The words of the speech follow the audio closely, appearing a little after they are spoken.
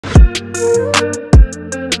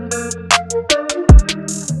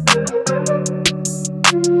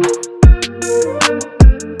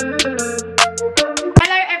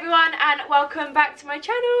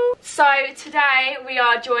today we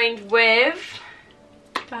are joined with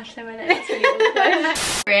Gosh, so many. That's really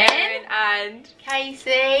awkward. Erin and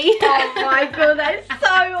Casey. Oh my god, that's so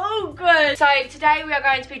awkward. So today we are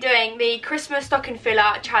going to be doing the Christmas stocking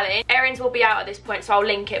filler challenge. Erin's will be out at this point, so I'll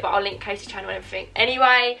link it, but I'll link Casey's channel and everything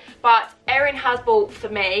anyway. But Erin has bought for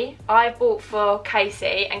me, I've bought for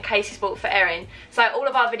Casey, and Casey's bought for Erin. So all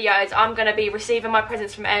of our videos, I'm going to be receiving my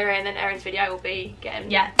presents from Erin, and then Erin's video will be getting...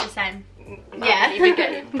 Yeah, the same. Yeah, you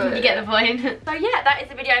get the point. So yeah, that is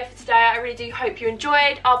the video for today. I really do hope you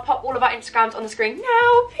enjoyed. I'll pop all of our Instagrams on the screen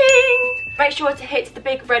now. Ping! Make sure to hit the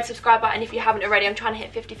big red subscribe button if you haven't already. I'm trying to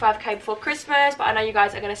hit 55k before Christmas, but I know you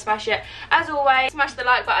guys are going to smash it. As always, smash the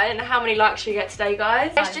like button. How many likes should you get today,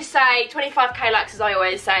 guys? Let's just say 25k likes, as I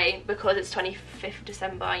always say, because it's 25th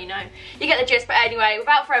December, you know. You get the gist, but anyway,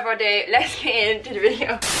 without further ado, let's get into the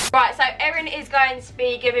video. Right, so Erin is going to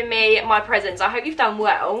be giving me my presents. I hope you've done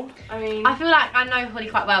well. I feel like I know Holly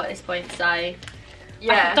quite well at this point, so...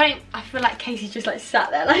 Yeah. I feel like Casey's just like sat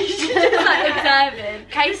there, like she's just like observing.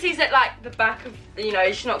 Casey's at like the back of, you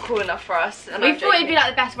know, she's not cool enough for us. And we thought it'd be like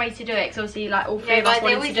the best way to do it, because obviously like all three of us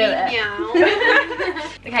wanted to do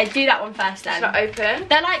it. Okay, do that one first then. It's not open.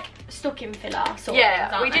 They're like stocking filler sort of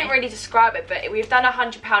things, aren't we didn't really describe it, but we've done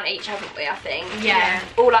 £100 each, haven't we, I think? Yeah.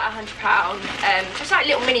 All like £100. Just like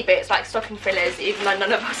little mini bits, like stocking fillers, even though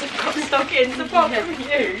none of us have got stockings apart from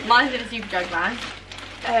you. Mine's in a super jug bag.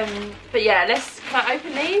 But yeah, can I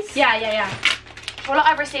open these? Yeah. I feel like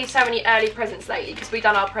I've received so many early presents lately because we've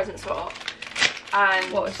done our present swap.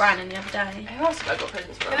 And what was Brandon the other day? Who else have I got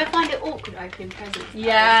presents for? Do you ever find it awkward opening presents?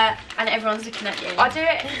 Yeah, and everyone's looking at you. I do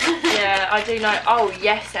it. Yeah, I do know. Oh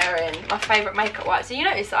yes, Erin, my favourite makeup wipes. So you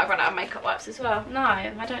noticed that I've run out of makeup wipes as well? No,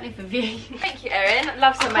 I don't live with you. Thank you, Erin.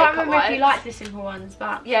 Love some makeup wipes. I can't remember if you like the simple ones,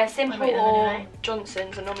 but yeah, simple or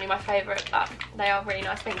Johnson's are normally my favourite. But they are really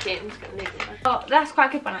nice. Thank you. I'm just gonna leave it there. Oh, that's quite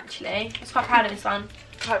a good one actually. I was quite proud of this one.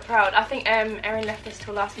 Quite proud. I think Erin left this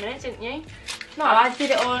till last minute, didn't you? No, I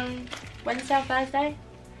did it on Wednesday or Thursday.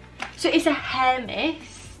 So it's a hair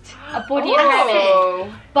mist, a body and hair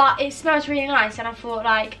mist, but it smells really nice. And I thought,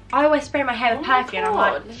 like, I always spray my hair with perfume, and I'm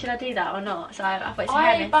like, should I do that or not? So I thought it's a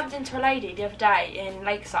hair mist. I bumped into a lady the other day in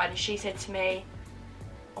Lakeside, and she said to me,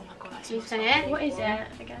 "Oh my god, that smells so good." What is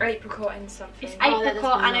it? Apricot and something. It's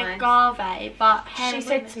apricot and agave, but hair. She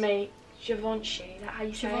said to me, Givenchy, is that how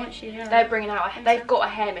you say Givenchy, it? yeah. They're bringing out, they've got a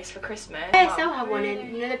hair mist for Christmas. KSL have one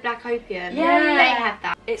in, you know, the black opium? Yeah. They have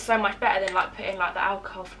that. It's so much better than like putting like the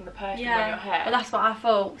alcohol from the perfume on your hair. But that's what I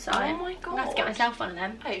thought, so oh my god. I'm going to get myself one of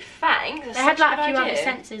them. Oh, thanks. They had like a few other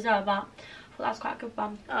scents as well, but I thought that was quite a good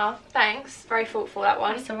one. Oh, thanks. Very thoughtful, that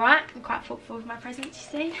one. That's alright. I'm quite thoughtful with my presents,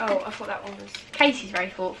 you see. Oh, I thought that one was... Casey's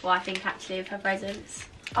very thoughtful, I think, actually, with her presents.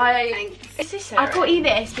 Is this Erin? I got you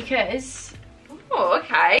this because... Oh,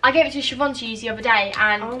 okay. I gave it to Siobhan to use the other day,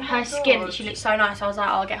 and her skin, she looked so nice. I was like,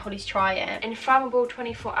 oh, I'll get Holly to try it. Inflammable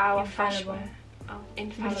 24-hour fresh wear. Oh,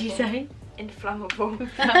 inflammable. What did you say? Inflammable.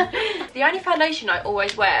 The only foundation I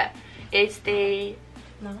always wear is the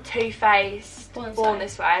Too Faced Born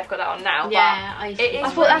This Way. I've got that on now. Yeah, I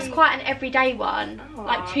thought that's quite an everyday one.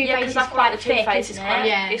 Like Too Faced is quite thick, isn't it?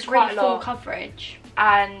 Yeah, it's really full coverage.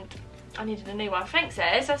 And I needed a new one. Thanks,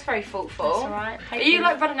 Ez. That's very thoughtful. That's alright. Are you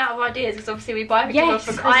like running out of ideas? Because obviously we buy everything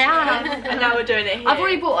for Christmas. I am. And now we're doing it here. I've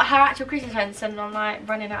already bought her actual Christmas presents, and I'm like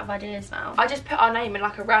running out of ideas now. I just put our name in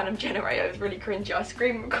like a random generator. It was really cringy. I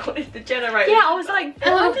screen recorded the generator. Yeah, I was like,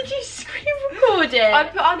 why did you screen record it? I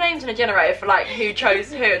put our names in a generator for like who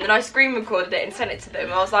chose who, and then I screen recorded it and sent it to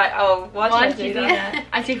them. I was like, oh, why did you do that?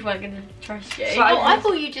 I think we're going to trust you. So I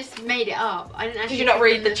thought you just made it up. I didn't actually. Did you not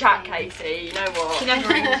read the chat, Casey? You know what? She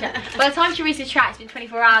never reads the chat. By the time she reads the chat, it's been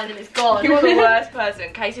 24 hours and it's gone. You're the worst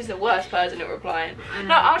person. Casey's the worst person at replying.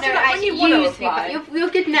 No, I was like, when you want to reply. You're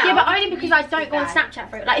good now. Yeah, but only because I don't go on Snapchat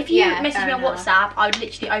for it. Like, if you message me on WhatsApp, I would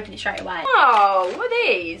literally open it straight away. Oh, what are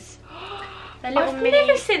these? They're little I've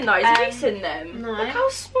never seen those. Have you seen them? No. Look how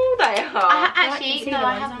small they are.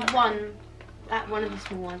 I have one. One of the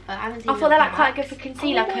small ones, but I haven't seen. I thought they're like quite good for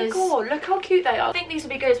concealer. Oh my god, look how cute they are. I think these would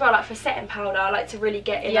be good as well, like for setting powder, like to really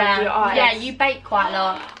get in under your eyes. Yeah, you bake quite a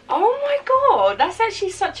lot. Oh my god, that's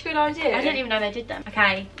actually such a good idea. I didn't even know they did them.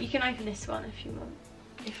 Okay, you can open this one if you want.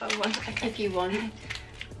 If I want. Okay. If you want.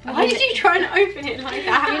 Why did you try and open it like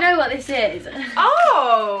that? You know what this is?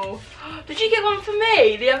 Oh! Did you get one for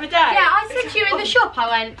me the other day? Yeah, I said to you in the shop, I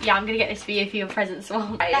went, yeah, I'm going to get this for you for your present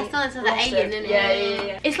swap. That's not the alien, isn't it?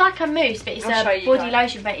 Yeah. It's like a mousse, but it's a body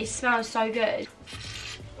lotion, but it smells so good. There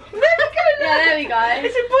we go, yeah, there we go.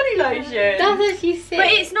 It's a body lotion. That's what you said. But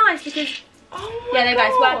it's nice because... Oh my yeah, there we go,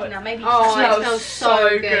 it's God. working now. Maybe it smells so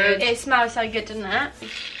good. It smells so good, doesn't it?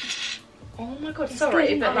 Oh my god,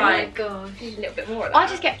 sorry, but like, gosh. a little bit more of that. I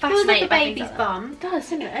just get fascinated by baby's things like bum. It does,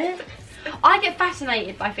 doesn't it? I get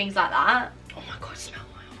fascinated by things like that. Oh my god, smell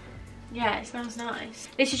oil. Yeah, it smells nice.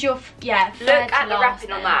 This is your, yeah, Look at the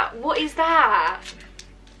wrapping on that. What is that?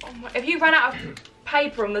 Oh my, have you run out of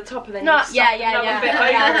paper on the top and then No, you stuck yeah, another bit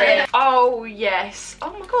yeah. over it? Oh yes.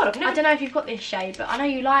 Oh my god, I've never... I don't know if you've got this shade, but I know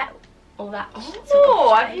you like all that.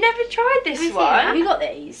 Oh, I've never tried this one. Have you got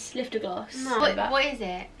these? Lifter gloss. No. What is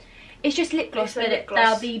it? It's just lip gloss, but lip they're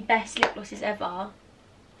gloss. the best lip glosses ever.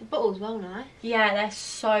 The bottle's well nice. Yeah, they're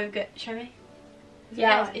so good. Show me.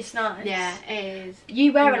 Yeah, nice? it's nice. Yeah, it is.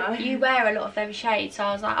 You wear No. you wear a lot of them shades, so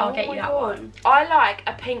I was like, I'll get you that one. I like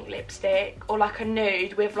a pink lipstick or like a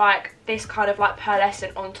nude with like this kind of like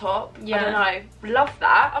pearlescent on top. Yeah. I don't know. Love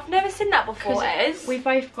that. I've never seen that before, Ez. We've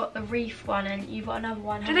both got the Reef one, and you've got another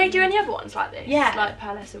one. Do they do any other ones like this? Yeah. Like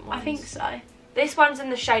pearlescent ones? I think so. This one's in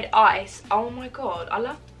the shade Ice. Oh my god, I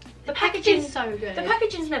love The packaging's so good. The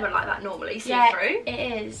packaging's never like that normally, see Yeah, through.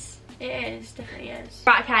 it is. It is, definitely is.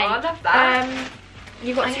 Right, okay. Oh, I love that.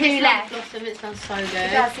 You've got I two think left. Blossom, it smells so good.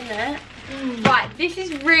 It does, isn't it? Right, this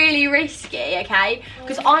is really risky, okay?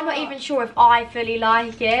 Because I'm not even sure if I fully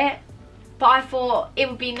like it. But I thought it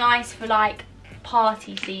would be nice for like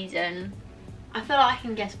party season. I feel like I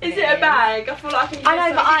can guess what Is it a bag? I feel like I can I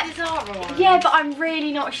know, but Is it the Zara one? yeah, but I'm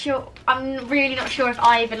really not sure. I'm really not sure if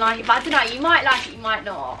I even like it. But I don't know. You might like it, you might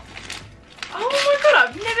not. Oh my god,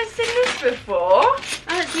 I've never seen this before.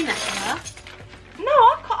 I haven't seen that colour. No,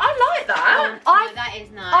 I like that. No, that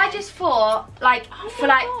is nice. I just thought, like, for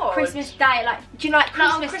like God. Christmas Day, like, do you know, like No,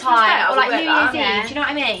 on Christmas Christmas Day, I time or would like wear New that. Year's Eve? Yeah. Do you know what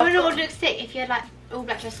I mean? I wonder what would look sick if you had like all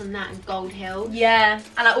black dress on that and gold heels. Yeah,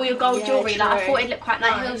 and like all your gold Yeah, jewellery. Like, I true. thought it'd look quite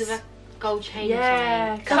Like nice. heels with a gold chain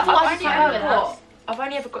Yeah, or because something. I thought I've I'd only try ever with got, us. I've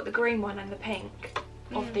only ever got the green one and the pink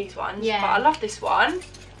of these ones. Yeah. But I love this one.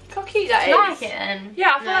 Look how cute that Do you is. like it then?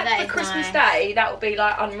 Yeah, I feel No, like that for is Christmas nice. Day that would be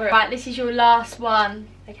like unreal. Right, this is your last one.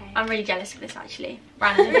 Okay. I'm really jealous of this actually.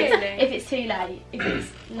 Brandon, Really? if it's too late, if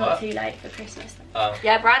it's not too late for Christmas.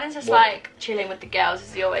 Yeah, Brandon's just What? like chilling with the girls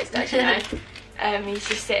as he always does, you know. He's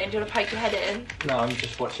just sitting. Do you want to poke your head in? No, I'm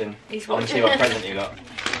just watching. He's I want to see watching. what present you got.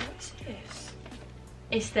 What's this?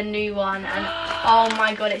 It's the new one, and oh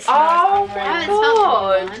my god, it smells Oh unreal. my I haven't smelled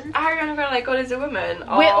god! one. Ariana Grande, God is a woman.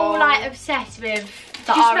 We're all Oh. like obsessed with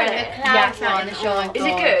the Do you smell Ariana. it? Yeah, Cloud in the one. shop. Is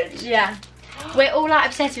it good? Yeah. We're all like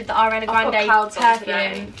obsessed with the Ariana got Grande Clouds on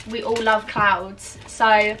perfume. We all love Clouds. So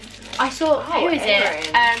I saw, Oh, who is Erin.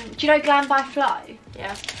 it? Do you know Glam by Flo?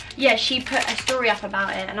 Yeah. Yeah, she put a story up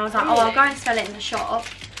about it, and I was like, oh, I'll go and smell it in the shop.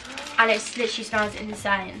 And it literally smells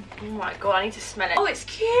insane. Oh my god, I need to smell it. Oh, it's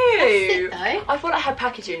That's cute. it though. I thought like her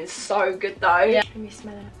packaging is so good though. Yeah. Let me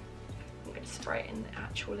smell it. I'm gonna spray it in the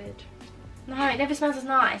actual lid. No, it never smells as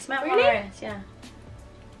nice. Smell Really? it, yeah.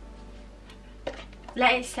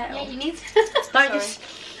 Let it settle. Yeah, you need to. Don't Sorry. just.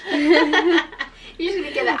 You're just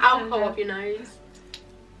gonna get the alcohol off your nose.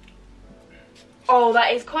 Oh,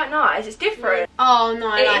 that is quite nice. It's different. Oh no,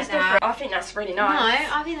 I It like is that. different. I think that's really No, nice.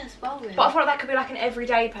 I think that's well good. But I feel like that could be like an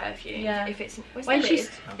everyday perfume. Yeah. If it's where's When the she's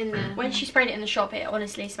lid? in the When she sprayed it in the shop, it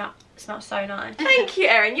honestly smells so nice. Thank you,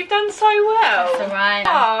 Erin. You've done so well. That's alright.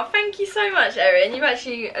 Oh, thank you so much, Erin. You've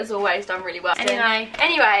actually, as always, done really well. Anyway,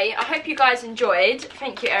 I hope you guys enjoyed.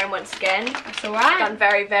 Thank you, Erin, once again. That's alright. Done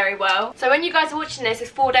very, very well. So when you guys are watching this, it's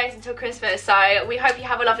 4 days until Christmas. So we hope you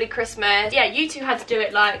have a lovely Christmas. Yeah, you two had to do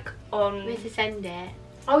it like on. we have to send it.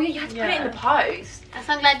 Oh yeah, you had to put it in the post.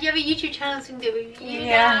 So I'm glad you have a YouTube channel so we can do it with you.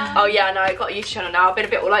 Yeah. Oh yeah, I know. I've got a YouTube channel now. I've been a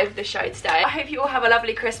bit all over the show today. I hope you all have a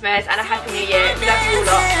lovely Christmas and a happy New Year. Love you all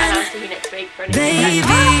lot, and I'll see you next week for a new video.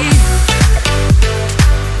 Baby.